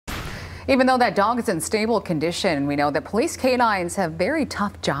Even though that dog is in stable condition, we know that police canines have very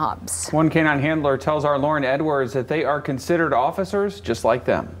tough jobs. One canine handler tells our Lauren Edwards that they are considered officers just like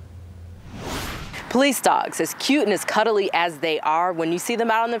them. Police dogs, as cute and as cuddly as they are, when you see them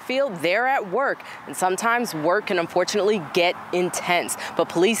out on the field, they're at work. And sometimes work can unfortunately get intense. But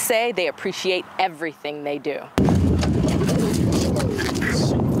police say they appreciate everything they do.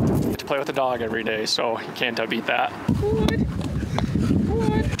 To play with a dog every day, so you can't beat that.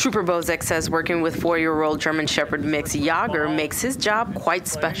 Trooper Bozek says working with 4-year-old German Shepherd mix Jager makes his job quite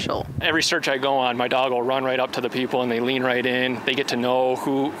special. Every search I go on, my dog will run right up to the people and they lean right in. They get to know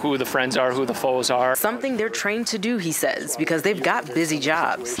who the friends are, who the foes are. Something they're trained to do, he says, because they've got busy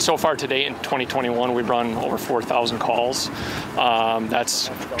jobs. So far to date in 2021, we've run over 4,000 calls. That's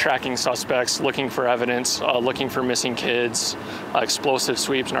tracking suspects, looking for evidence, looking for missing kids, explosive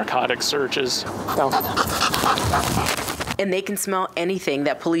sweeps, narcotic searches. And they can smell anything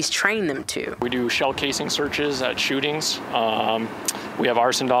that police train them to. We do shell casing searches at shootings. We have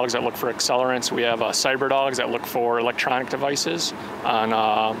arson dogs that look for accelerants. We have cyber dogs that look for electronic devices on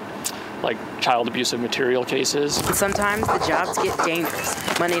like child abusive material cases. And sometimes the jobs get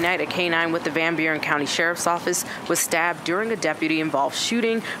dangerous. Monday night, a canine with the Van Buren County Sheriff's Office was stabbed during a deputy-involved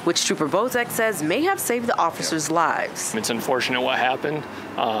shooting, which Trooper Bozek says may have saved the officers' lives. It's unfortunate what happened.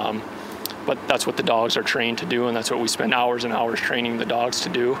 But that's what the dogs are trained to do, and that's what we spend hours and hours training the dogs to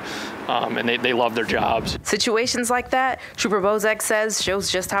do, and they love their jobs. Situations like that, Trooper Bozek says,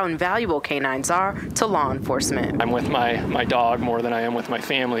 shows just how invaluable canines are to law enforcement. I'm with my dog more than I am with my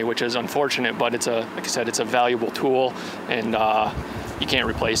family, which is unfortunate, but it's like I said, it's a valuable tool, and you can't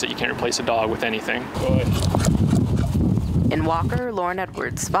replace it. You can't replace a dog with anything. In Walker, Lauren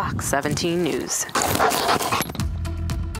Edwards, Fox 17 News.